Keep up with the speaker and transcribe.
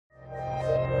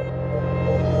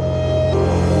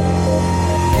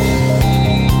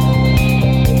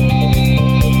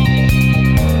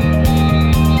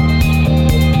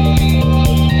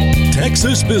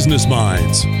Texas Business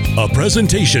Minds, a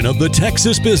presentation of the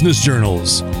Texas Business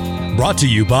Journals. Brought to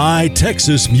you by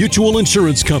Texas Mutual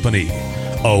Insurance Company,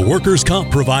 a workers' comp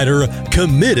provider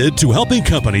committed to helping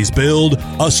companies build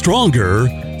a stronger,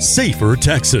 safer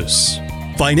Texas.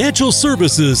 Financial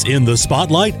services in the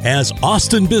spotlight as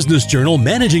Austin Business Journal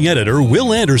Managing Editor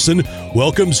Will Anderson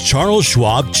welcomes Charles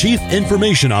Schwab Chief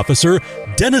Information Officer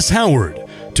Dennis Howard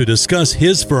to discuss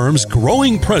his firm's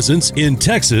growing presence in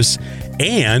Texas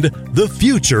and the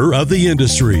future of the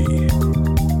industry.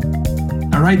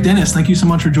 All right, Dennis, thank you so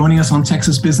much for joining us on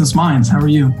Texas Business Minds. How are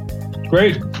you?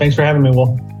 Great. Thanks for having me,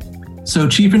 Will. So,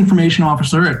 Chief Information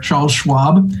Officer at Charles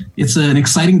Schwab. It's an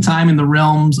exciting time in the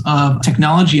realms of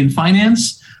technology and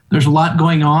finance. There's a lot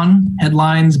going on,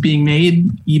 headlines being made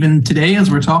even today as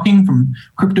we're talking, from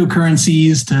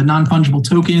cryptocurrencies to non-fungible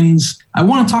tokens. I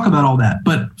want to talk about all that.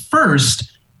 But first,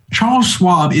 Charles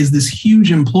Schwab is this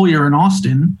huge employer in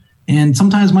Austin and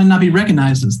sometimes might not be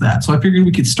recognized as that. So I figured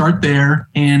we could start there.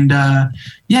 And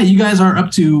you guys are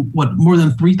up to more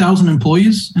than 3,000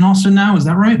 employees in Austin now. Is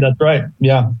that right? That's right.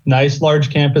 Yeah. Nice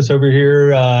large campus over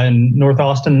here in North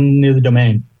Austin near the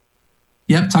Domain.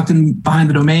 Yep. Tucked in behind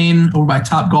the Domain over by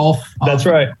Topgolf. That's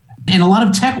right. And a lot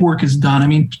of tech work is done. I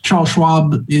mean, Charles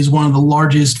Schwab is one of the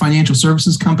largest financial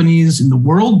services companies in the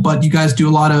world, but you guys do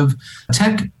a lot of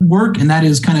tech work, and that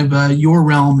is kind of your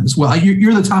realm as well.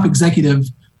 You're the top executive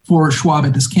for Schwab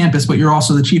at this campus, but you're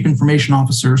also the Chief Information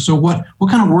Officer. So what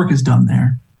kind of work is done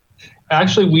there?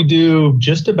 Actually, we do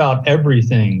just about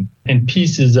everything and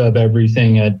pieces of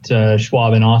everything at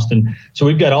Schwab in Austin. So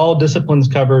we've got all disciplines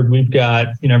covered. We've got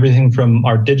everything from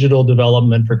our digital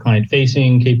development for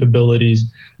client-facing capabilities,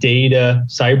 data,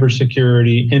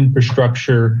 cybersecurity,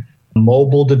 infrastructure,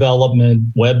 mobile development,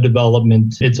 web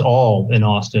development. It's all in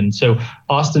Austin. So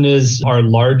Austin is our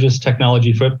largest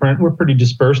technology footprint. We're pretty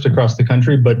dispersed across the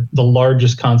country, but the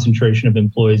largest concentration of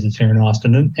employees is here in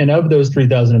Austin. And of those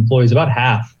 3,000 employees, about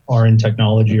half are in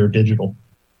technology or digital.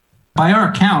 By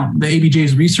our count, the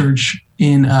ABJ's research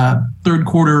in third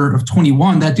quarter of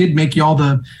 21, that did make y'all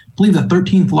the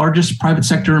 13th largest private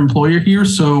sector employer here.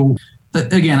 So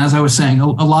again, as I was saying, a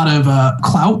lot of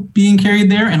clout being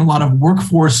carried there and a lot of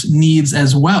workforce needs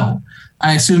as well.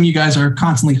 I assume you guys are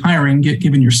constantly hiring,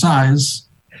 given your size.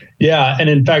 Yeah, and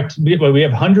in fact, we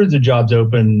have hundreds of jobs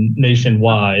open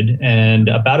nationwide, and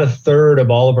about a third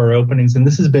of all of our openings, and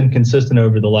this has been consistent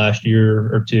over the last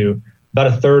year or two, about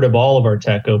a third of all of our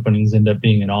tech openings end up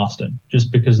being in Austin,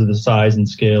 just because of the size and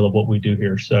scale of what we do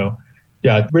here. So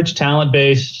yeah, rich talent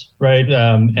base, right?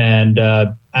 And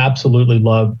absolutely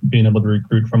love being able to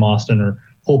recruit from Austin or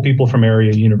pull people from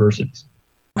area universities.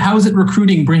 How is it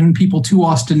recruiting, bringing people to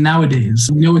Austin nowadays?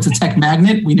 We know it's a tech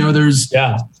magnet. We know there's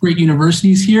great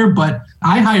universities here, but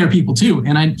I hire people too.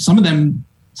 And some of them,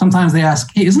 sometimes they ask,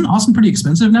 hey, isn't Austin pretty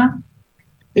expensive now?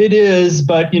 It is,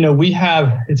 but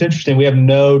it's interesting. We have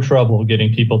no trouble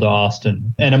getting people to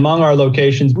Austin. And among our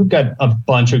locations, we've got a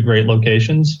bunch of great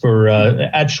locations for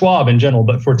at Schwab in general,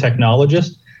 but for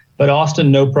technologists. But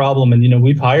Austin, no problem. And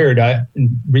we've hired. I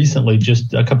recently,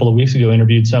 just a couple of weeks ago,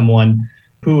 interviewed someone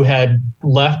who had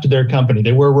left their company.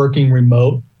 They were working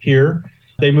remote here.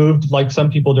 They moved like some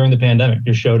people during the pandemic,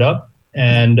 just showed up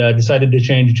and decided to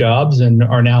change jobs and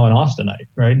are now an Austinite,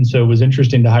 right? And so it was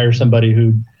interesting to hire somebody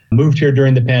who moved here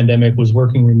during the pandemic, was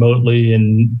working remotely,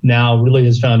 and now really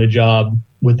has found a job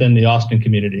within the Austin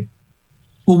community.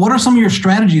 Well, what are some of your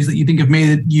strategies that you think have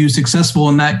made you successful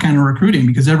in that kind of recruiting?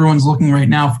 Because everyone's looking right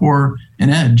now for an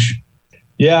edge.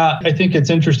 Yeah, I think it's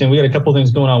interesting. We got a couple of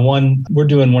things going on. One, we're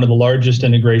doing one of the largest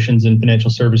integrations in financial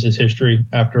services history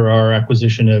after our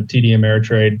acquisition of TD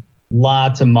Ameritrade.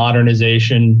 Lots of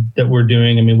modernization that we're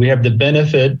doing. I mean, we have the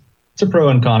benefit, it's a pro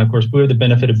and con, of course, but we have the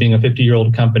benefit of being a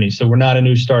 50-year-old company. So we're not a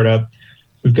new startup.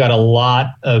 We've got a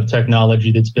lot of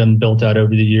technology that's been built out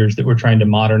over the years that we're trying to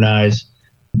modernize.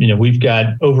 We've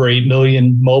got over 8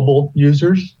 million mobile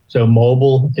users. So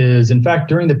mobile is, in fact,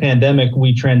 during the pandemic,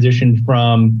 we transitioned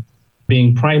from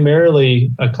being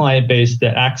primarily a client base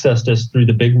that accessed us through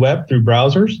the big web, through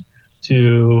browsers,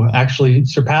 to actually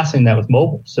surpassing that with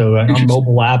mobile. So our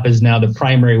mobile app is now the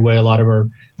primary way a lot of our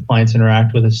clients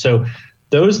interact with us. So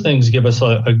those things give us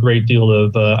a great deal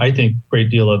of,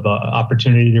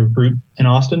 opportunity to recruit in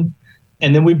Austin.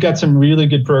 And then we've got some really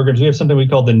good programs. We have something we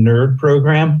call the NERD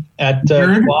program at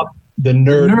Schwab. The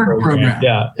NERD program.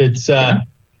 Yeah, it's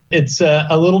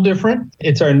a little different.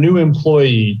 It's our new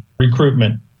employee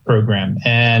recruitment program.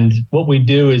 And what we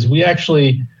do is we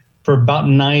actually, for about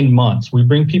 9 months, we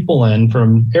bring people in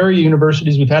from area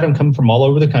universities. We've had them come from all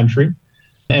over the country.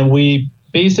 And we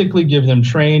basically give them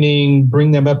training,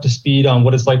 bring them up to speed on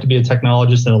what it's like to be a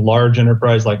technologist in a large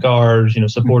enterprise like ours,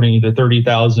 supporting either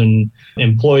 30,000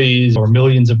 employees or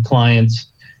millions of clients.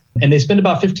 And they spend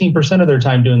about 15% of their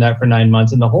time doing that for 9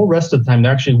 months. And the whole rest of the time,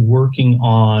 they're actually working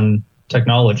on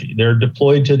technology. They're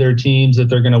deployed to their teams that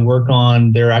they're going to work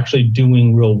on. They're actually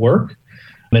doing real work.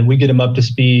 And we get them up to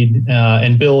speed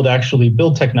and build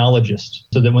technologists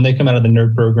so that when they come out of the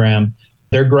NERD program,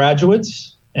 they're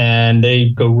graduates and they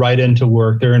go right into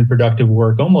work. They're in productive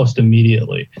work almost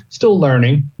immediately. Still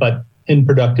learning, but in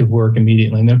productive work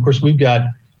immediately. And then, of course, we've got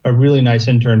a really nice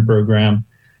intern program.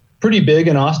 Pretty big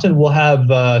in Austin. We'll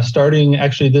have starting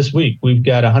actually this week. We've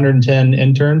got 110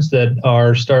 interns that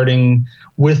are starting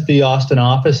with the Austin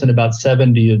office, and about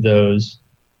 70 of those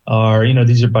are,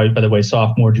 these are by the way,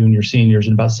 sophomore, junior, seniors,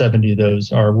 and about 70 of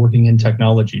those are working in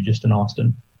technology just in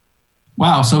Austin.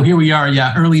 Wow. So here we are.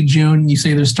 Yeah. Early June. You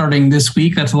say they're starting this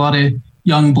week. That's a lot of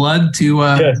young blood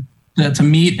to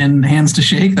meet and hands to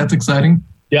shake. That's exciting.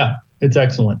 Yeah, it's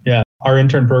excellent. Yeah. Our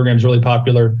intern program is really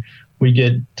popular. We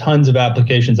get tons of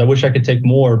applications. I wish I could take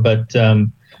more, but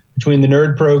between the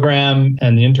NERD program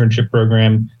and the internship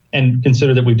program, and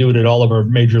consider that we do it at all of our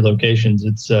major locations,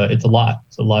 it's a lot.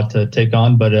 It's a lot to take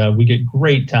on, but we get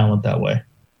great talent that way.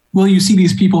 Will you see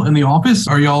these people in the office?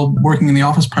 Are y'all working in the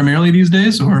office primarily these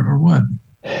days, or what?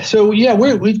 So yeah,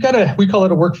 we call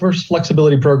it a workforce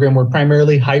flexibility program. We're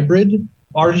primarily hybrid.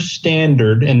 Our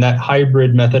standard in that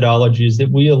hybrid methodology is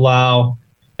that we allow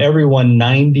everyone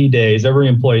 90 days, every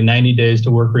employee 90 days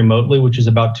to work remotely, which is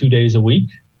about 2 days a week.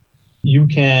 You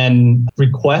can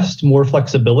request more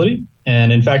flexibility.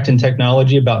 And in fact, in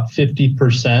technology, about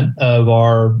 50% of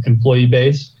our employee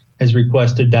base has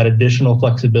requested that additional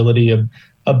flexibility of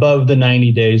above the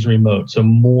 90 days remote. So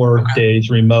more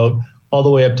days remote, all the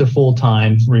way up to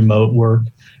full-time remote work.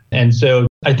 And so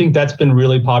I think that's been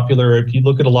really popular. If you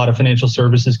look at a lot of financial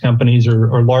services companies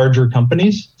or larger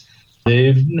companies,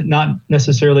 they've not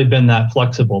necessarily been that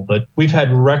flexible, but we've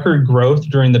had record growth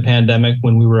during the pandemic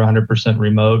when we were 100%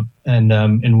 remote.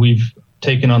 And we've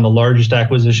taken on the largest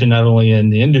acquisition, not only in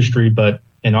the industry, but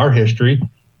in our history.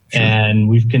 Sure. And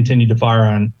we've continued to fire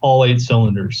on all 8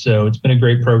 cylinders. So it's been a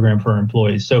great program for our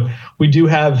employees. So we do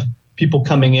have people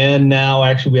coming in now.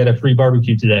 Actually, we had a free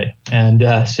barbecue today.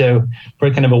 And so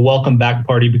we're kind of a welcome back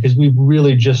party because we've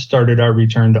really just started our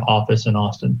return to office in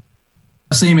Austin.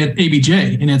 Same at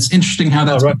ABJ. And it's interesting how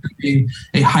that's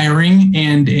a hiring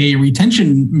and a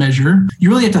retention measure. You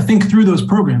really have to think through those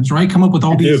programs, right? Come up with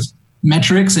all these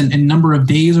metrics and number of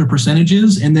days or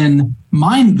percentages, and then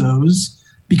mind those,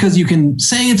 because you can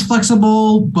say it's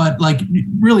flexible, but like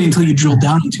really until you drill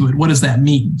down into it, what does that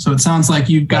mean? So it sounds like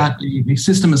you've got a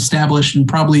system established and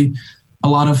probably a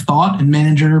lot of thought and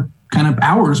manager kind of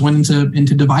hours went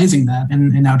into devising that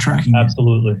and now tracking it.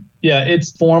 Absolutely. Yeah,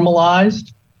 it's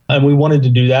formalized. And we wanted to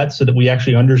do that so that we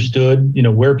actually understood,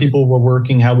 where people were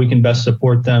working, how we can best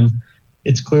support them.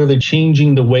 It's clearly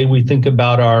changing the way we think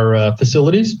about our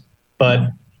facilities,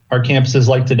 but our campuses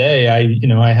like today,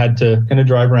 I had to kind of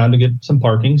drive around to get some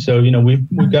parking. So,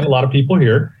 we've got a lot of people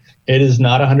here. It is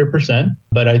not 100%,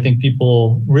 but I think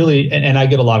people really, and I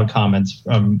get a lot of comments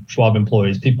from Schwab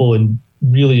employees, people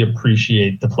really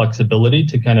appreciate the flexibility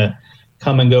to kind of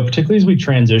come and go, particularly as we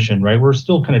transition, right? We're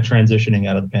still kind of transitioning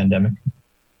out of the pandemic.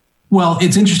 Well,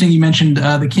 it's interesting you mentioned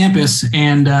the campus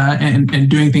and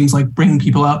doing things like bringing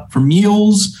people out for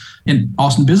meals. In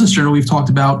Austin Business Journal, we've talked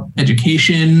about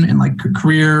education and like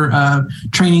career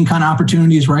training kind of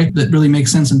opportunities, right? That really make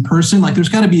sense in person. Like there's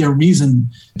got to be a reason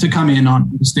to come in on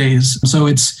these days. So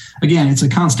it's a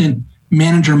constant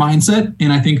manager mindset.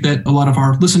 And I think that a lot of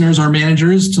our listeners are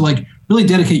managers to like really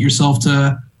dedicate yourself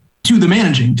to the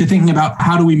managing, to thinking about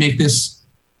how do we make this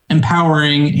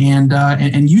empowering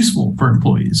and useful for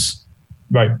employees.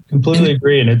 Right. Completely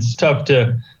agree. And it's tough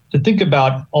to think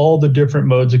about all the different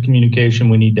modes of communication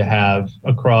we need to have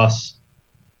across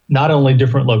not only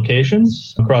different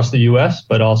locations across the U.S.,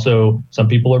 but also some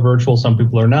people are virtual, some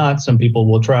people are not, some people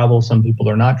will travel, some people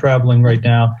are not traveling right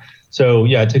now. So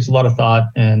yeah, it takes a lot of thought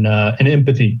and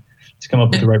empathy to come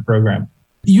up with the right program.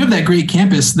 You have that great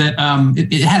campus that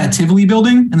it had a Tivoli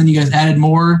building, and then you guys added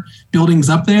more buildings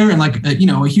up there and like a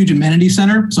huge amenity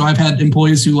center. So I've had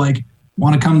employees who like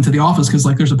want to come to the office because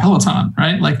like there's a Peloton,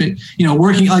 right? Like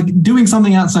working, like doing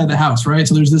something outside the house, right?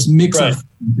 So there's this mix of,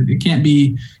 it can't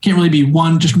really be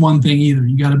just one thing either.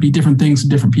 You got to be different things to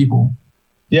different people.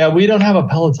 Yeah, we don't have a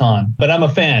Peloton, but I'm a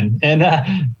fan. And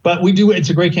but we do. It's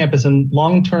a great campus, and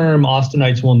long-term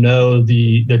Austinites will know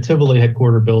the Tivoli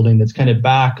headquarter building that's kind of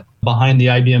back behind the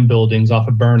IBM buildings off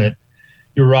of Burnett.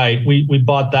 you're right. We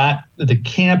bought that, the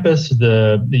campus,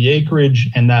 the acreage,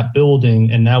 and that building,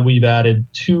 and now we've added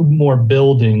 2 more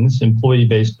buildings,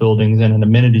 employee-based buildings, and an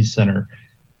amenity center.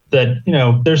 That,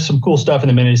 there's some cool stuff in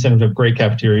the amenity center, a great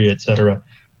cafeteria, et cetera.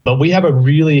 But we have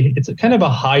it's a kind of a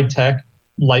high-tech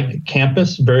like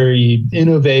campus, very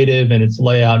innovative in its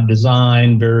layout and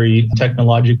design, very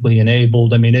technologically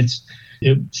enabled. I mean, it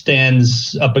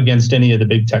stands up against any of the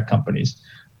big tech companies.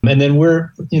 And then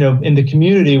we're, in the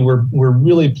community, we're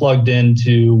really plugged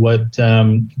into what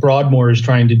Broadmoor is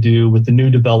trying to do with the new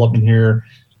development here,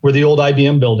 where the old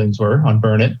IBM buildings were on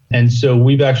Burnett. And so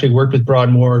we've actually worked with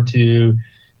Broadmoor to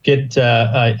get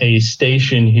a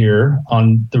station here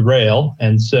on the rail.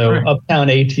 And so Uptown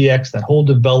ATX, that whole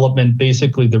development,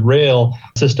 basically the rail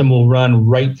system will run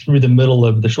right through the middle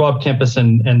of the Schwab campus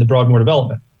and the Broadmoor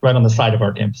development, right on the side of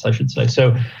our campus, I should say.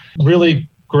 So really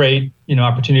great,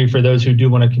 opportunity for those who do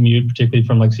want to commute, particularly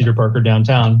from like Cedar Park or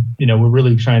downtown. We're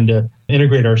really trying to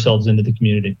integrate ourselves into the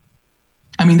community.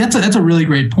 I mean, that's a really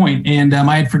great point. And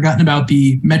I had forgotten about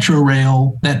the Metro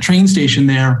Rail, that train station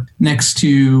there next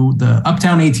to the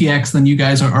Uptown ATX. Then you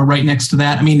guys are right next to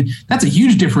that. I mean, that's a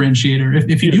huge differentiator.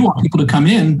 If you do want people to come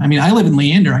in, I mean, I live in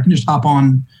Leander. I can just hop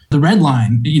on the Red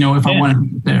Line, if I want to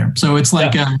get there. So it's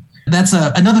like that's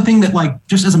another thing that, like,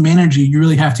 just as a manager, you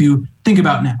really have to think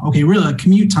about now. Okay, really, like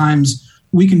commute times,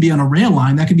 we can be on a rail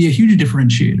line. That could be a huge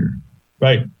differentiator.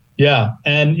 Right. Yeah.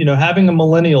 And, having a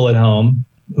millennial at home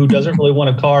who doesn't really want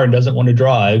a car and doesn't want to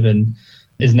drive and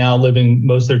is now living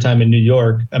most of their time in New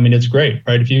York, I mean, it's great,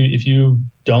 right? If you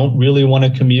don't really want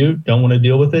to commute, don't want to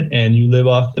deal with it, and you live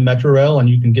off the Metro Rail and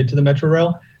you can get to the Metro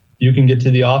Rail, you can get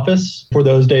to the office for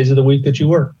those days of the week that you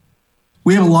work.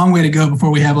 We have a long way to go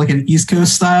before we have like an East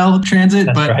Coast style transit,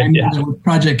 That's but right, with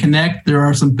Project Connect, there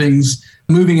are some things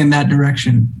moving in that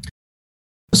direction.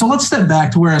 So let's step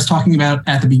back to where I was talking about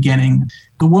at the beginning.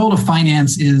 The world of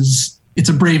finance it's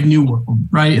a brave new world,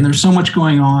 right? And there's so much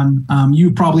going on.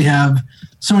 You probably have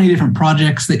so many different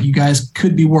projects that you guys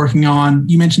could be working on.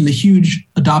 You mentioned the huge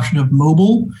adoption of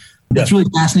mobile. That's really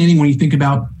fascinating when you think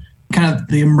about kind of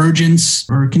the emergence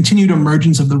or continued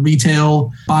emergence of the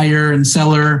retail buyer and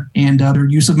seller and their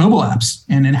use of mobile apps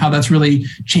and how that's really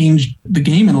changed the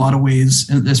game in a lot of ways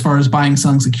as far as buying,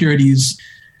 selling securities.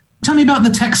 Tell me about the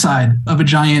tech side of a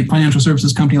giant financial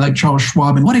services company like Charles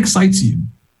Schwab and what excites you?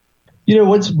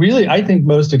 What's really, I think,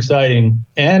 most exciting,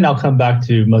 and I'll come back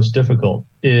to most difficult,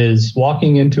 is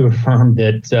walking into a firm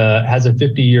that has a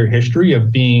 50-year history of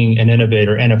being an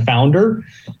innovator and a founder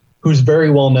who's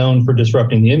very well known for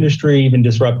disrupting the industry, even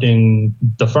disrupting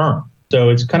the firm. So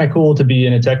it's kind of cool to be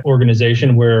in a tech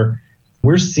organization where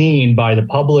we're seen by the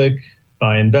public,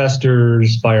 by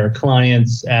investors, by our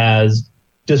clients as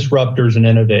disruptors and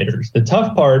innovators. The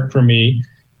tough part for me,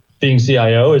 being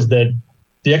CIO, is that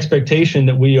the expectation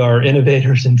that we are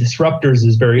innovators and disruptors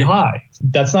is very high.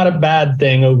 That's not a bad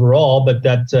thing overall, but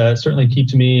that certainly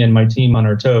keeps me and my team on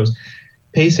our toes.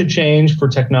 Pace of change for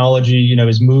technology,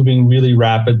 is moving really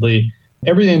rapidly.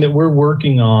 Everything that we're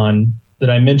working on that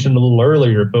I mentioned a little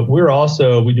earlier, but we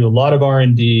do a lot of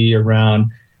R&D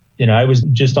around, I was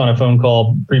just on a phone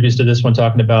call previous to this one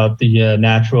talking about the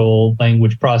natural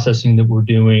language processing that we're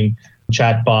doing,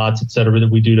 chat bots, et cetera, that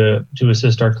we do to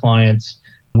assist our clients.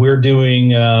 We're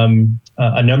doing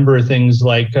a number of things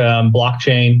like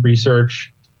blockchain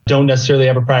research. Don't necessarily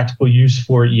have a practical use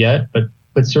for it yet, but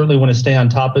certainly want to stay on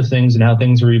top of things and how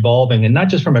things are evolving, and not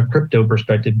just from a crypto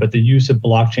perspective, but the use of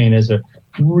blockchain as a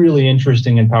really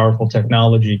interesting and powerful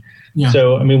technology. Yeah.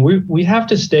 So, I mean, we have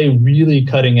to stay really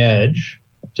cutting edge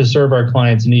to serve our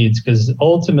clients' needs, because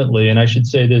ultimately, and I should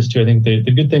say this too, I think the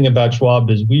good thing about Schwab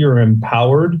is we are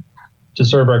empowered to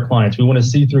serve our clients. We want to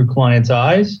see through clients'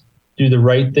 eyes, do the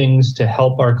right things to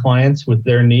help our clients with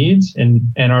their needs.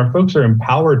 And our folks are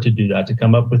empowered to do that, to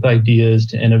come up with ideas,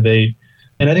 to innovate.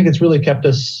 And I think it's really kept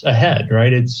us ahead,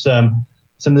 right? It's some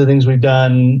of the things we've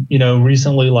done,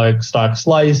 recently, like stock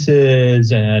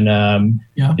slices and,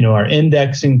 our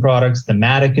indexing products,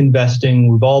 thematic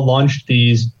investing. We've all launched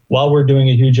these while we're doing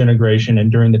a huge integration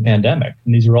and during the pandemic.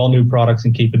 And these are all new products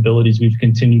and capabilities we've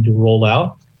continued to roll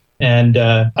out. And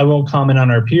I won't comment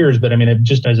on our peers, but I mean,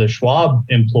 just as a Schwab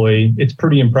employee, it's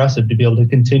pretty impressive to be able to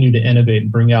continue to innovate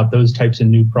and bring out those types of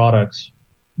new products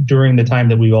during the time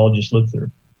that we've all just lived through.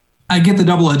 I get the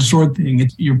double-edged sword thing.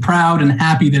 You're proud and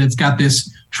happy that it's got this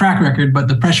track record, but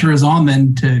the pressure is on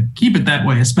then to keep it that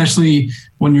way, especially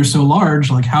when you're so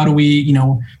large. Like, how do we,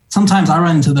 sometimes I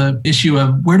run into the issue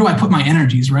of where do I put my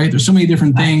energies, right? There's so many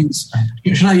different things.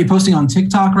 Should I be posting on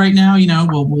TikTok right now?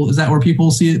 Well, is that where people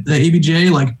see it, the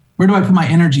ABJ? Like, where do I put my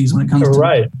energies when it comes to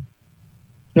right?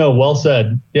 No, well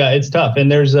said. Yeah, it's tough. And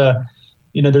there's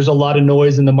there's a lot of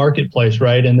noise in the marketplace,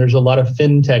 right? And there's a lot of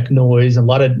fintech noise, a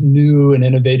lot of new and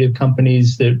innovative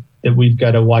companies that we've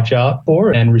got to watch out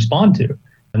for and respond to.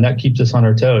 And that keeps us on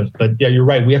our toes. But yeah, you're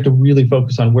right. We have to really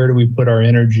focus on where do we put our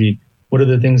energy? What are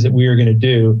the things that we are going to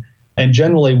do? And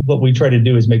generally, what we try to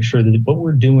do is make sure that what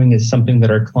we're doing is something that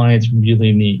our clients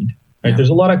really need. Right? Yeah. There's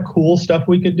a lot of cool stuff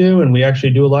we could do, and we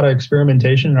actually do a lot of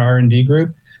experimentation in our R&D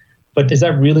group. But is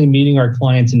that really meeting our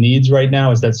clients' needs right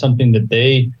now? Is that something that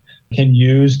they can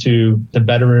use to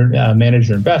better manage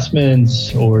their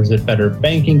investments, or is it better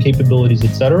banking capabilities,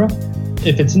 et cetera?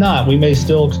 If it's not, we may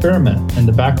still experiment in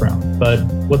the background. But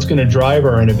what's going to drive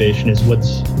our innovation is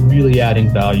what's really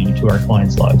adding value to our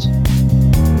clients' lives.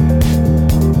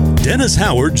 Dennis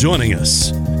Howard joining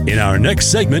us. In our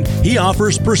next segment, he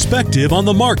offers perspective on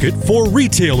the market for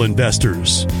retail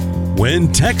investors.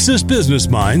 When Texas Business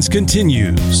Minds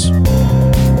continues.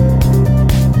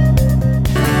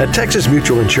 At Texas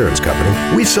Mutual Insurance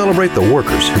Company, we celebrate the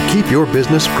workers who keep your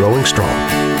business growing strong.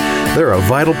 They're a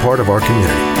vital part of our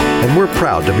community, and we're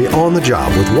proud to be on the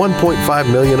job with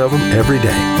 1.5 million of them every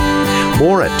day.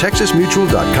 More at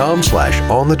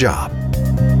texasmutual.com/onthejob.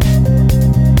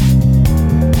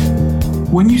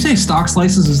 When you say stock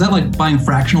slices, is that like buying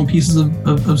fractional pieces of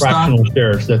stock? Fractional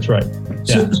shares, that's right.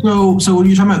 Yeah. So when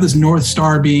you're talking about this North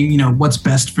Star being, what's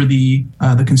best for the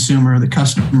consumer, the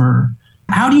customer,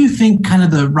 how do you think kind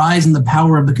of the rise in the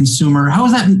power of the consumer, how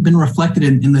has that been reflected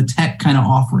in the tech kind of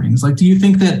offerings? Like, do you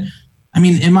think that,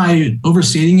 am I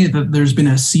overstating it, that there's been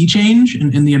a sea change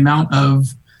in the amount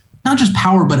of not just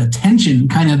power, but attention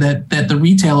kind of that the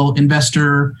retail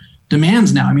investor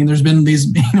demands now? There's been these,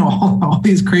 all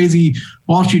these crazy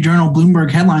Wall Street Journal,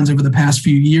 Bloomberg headlines over the past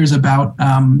few years about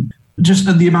just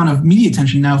the amount of media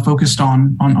attention now focused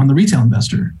on the retail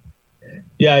investor.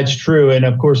 Yeah, it's true. And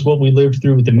of course, what we lived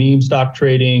through with the meme stock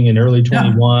trading in early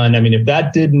 21, if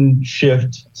that didn't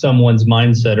shift someone's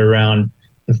mindset around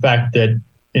the fact that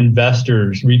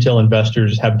retail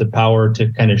investors have the power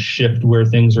to kind of shift where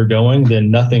things are going,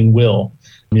 then nothing will.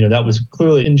 That was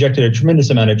clearly injected a tremendous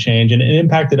amount of change, and it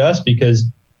impacted us because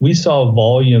we saw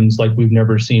volumes like we've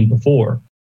never seen before.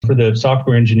 For the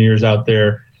software engineers out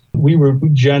there, we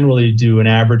generally do an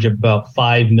average of about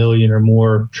 5 million or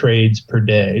more trades per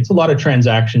day. It's a lot of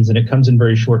transactions, and it comes in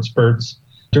very short spurts.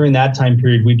 During that time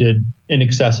period, we did in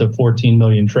excess of 14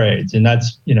 million trades. And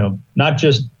that's, not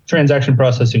just transaction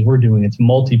processing we're doing, it's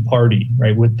multi-party,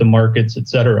 right, with the markets, et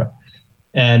cetera.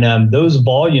 And those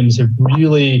volumes have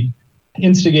really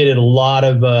instigated a lot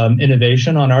of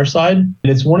innovation on our side. And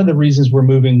it's one of the reasons we're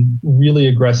moving really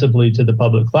aggressively to the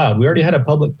public cloud. We already had a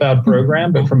public cloud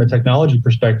program, but from a technology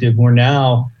perspective, we're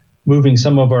now moving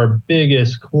some of our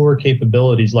biggest core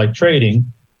capabilities like trading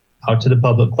out to the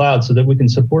public cloud so that we can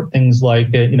support things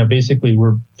like, basically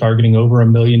we're targeting over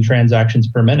 1 million transactions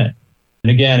per minute.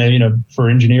 And again, for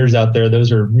engineers out there,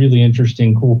 those are really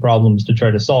interesting, cool problems to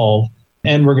try to solve.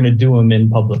 And we're going to do them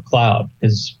in public cloud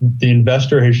because the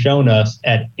investor has shown us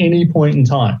at any point in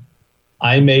time,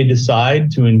 I may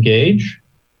decide to engage.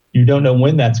 You don't know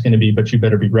when that's going to be, but you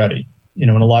better be ready.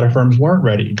 And a lot of firms weren't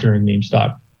ready during meme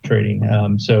stock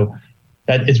trading. So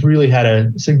that it's really had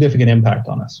a significant impact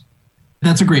on us.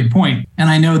 That's a great point. And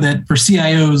I know that for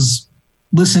CIOs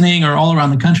listening or all around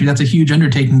the country, that's a huge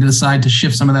undertaking to decide to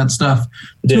shift some of that stuff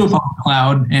to a public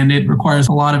cloud. And it requires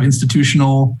a lot of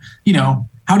institutional,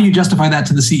 how do you justify that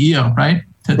to the CEO, right?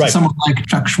 To someone like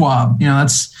Chuck Schwab,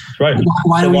 that's right.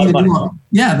 Why do we need to do it?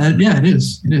 Yeah, it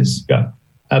is. It is. Yeah,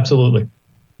 absolutely.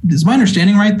 Is my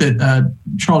understanding right that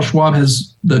Charles Schwab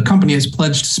the company has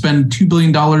pledged to spend $2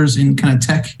 billion in kind of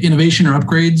tech innovation or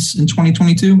upgrades in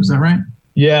 2022? Is that right?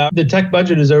 Yeah, the tech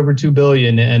budget is over $2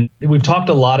 billion, and we've talked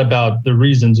a lot about the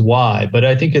reasons why, but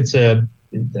I think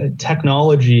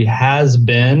technology has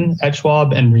been at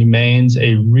Schwab and remains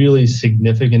a really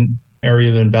significant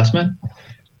area of investment.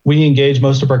 We engage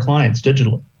most of our clients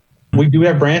digitally. We do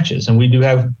have branches, and we do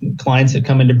have clients that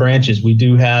come into branches. We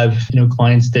do have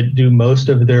clients that do most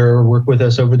of their work with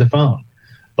us over the phone.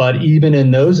 But even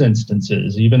in those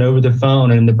instances, even over the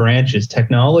phone and in the branches,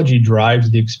 technology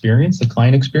drives the experience, the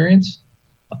client experience.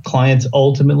 Clients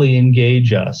ultimately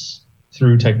engage us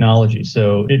through technology.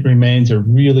 So it remains a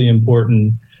really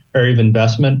important area of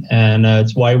investment, and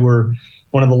it's why we're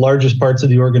one of the largest parts of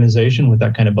the organization with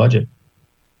that kind of budget.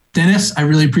 Dennis, I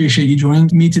really appreciate you joining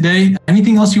me today.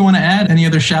 Anything else you want to add? Any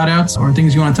other shout outs or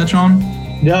things you want to touch on?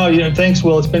 No, thanks,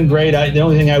 Will. It's been great. The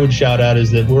only thing I would shout out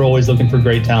is that we're always looking for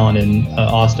great talent in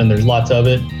Austin. There's lots of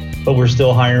it, but we're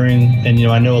still hiring. And,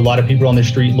 I know a lot of people on the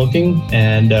street looking,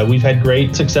 and we've had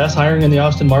great success hiring in the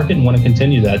Austin market and want to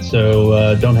continue that.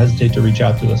 So don't hesitate to reach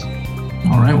out to us.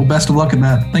 All right. Well, best of luck in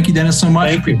that. Thank you, Dennis, so much.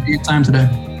 Thank you. Appreciate your time today.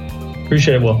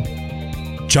 Appreciate it,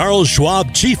 Will. Charles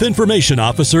Schwab Chief Information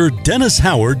Officer Dennis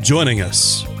Howard joining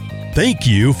us. Thank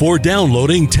you for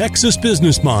downloading Texas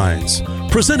Business Minds,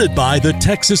 presented by the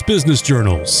Texas Business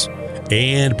Journals,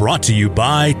 and brought to you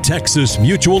by Texas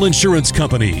Mutual Insurance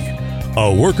Company,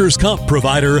 a workers' comp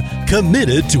provider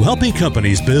committed to helping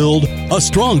companies build a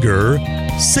stronger,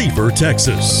 safer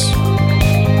Texas.